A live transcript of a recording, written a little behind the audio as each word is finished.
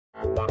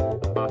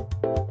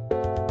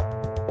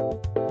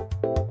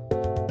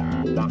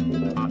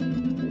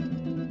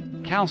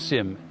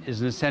Calcium is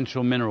an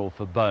essential mineral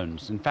for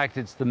bones. In fact,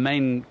 it's the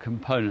main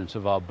component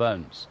of our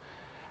bones.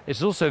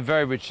 It's also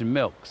very rich in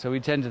milk, so we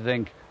tend to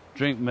think,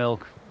 drink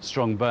milk,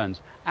 strong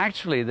bones.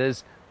 Actually,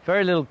 there's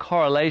very little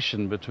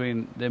correlation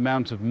between the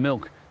amount of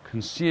milk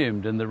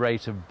consumed and the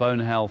rate of bone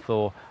health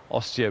or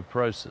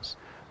osteoporosis.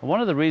 And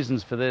one of the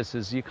reasons for this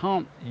is you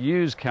can't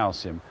use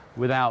calcium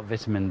without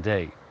vitamin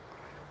D.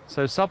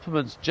 So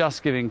supplements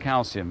just giving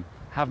calcium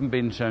haven't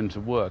been shown to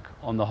work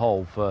on the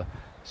whole for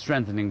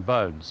strengthening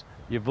bones.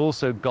 You've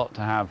also got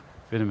to have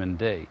vitamin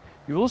D.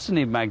 You also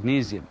need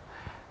magnesium.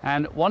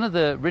 And one of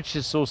the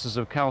richest sources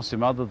of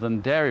calcium other than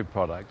dairy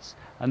products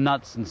are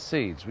nuts and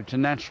seeds, which are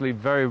naturally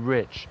very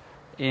rich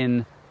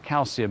in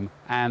calcium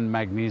and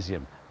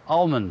magnesium.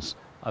 Almonds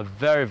are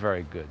very,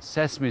 very good.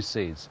 Sesame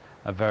seeds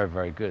are very,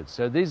 very good.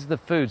 So these are the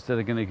foods that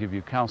are going to give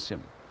you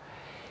calcium.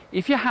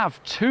 If you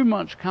have too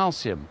much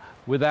calcium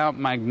without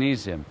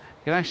magnesium,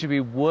 it can actually be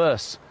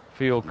worse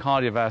for your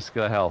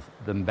cardiovascular health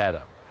than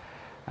better.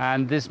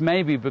 And this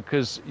may be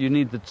because you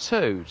need the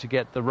two to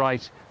get the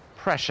right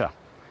pressure.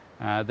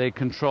 They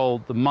control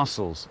the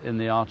muscles in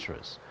the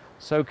arteries.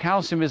 So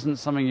calcium isn't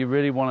something you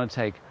really want to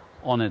take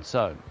on its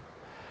own.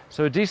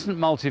 So a decent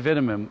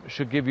multivitamin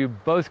should give you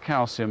both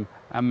calcium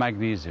and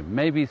magnesium.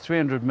 Maybe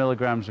 300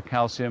 milligrams of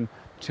calcium,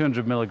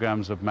 200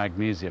 milligrams of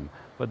magnesium,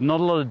 but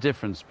not a lot of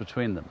difference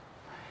between them.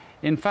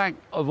 In fact,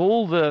 of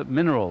all the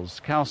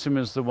minerals, calcium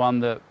is the one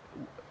that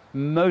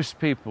most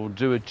people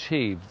do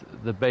achieve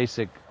the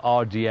basic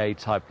RDA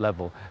type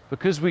level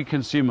because we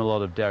consume a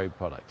lot of dairy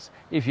products.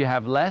 If you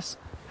have less,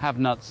 have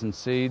nuts and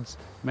seeds.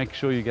 Make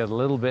sure you get a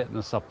little bit in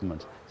a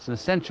supplement. It's an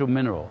essential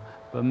mineral,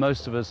 but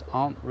most of us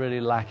aren't really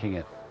lacking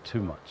it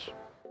too much.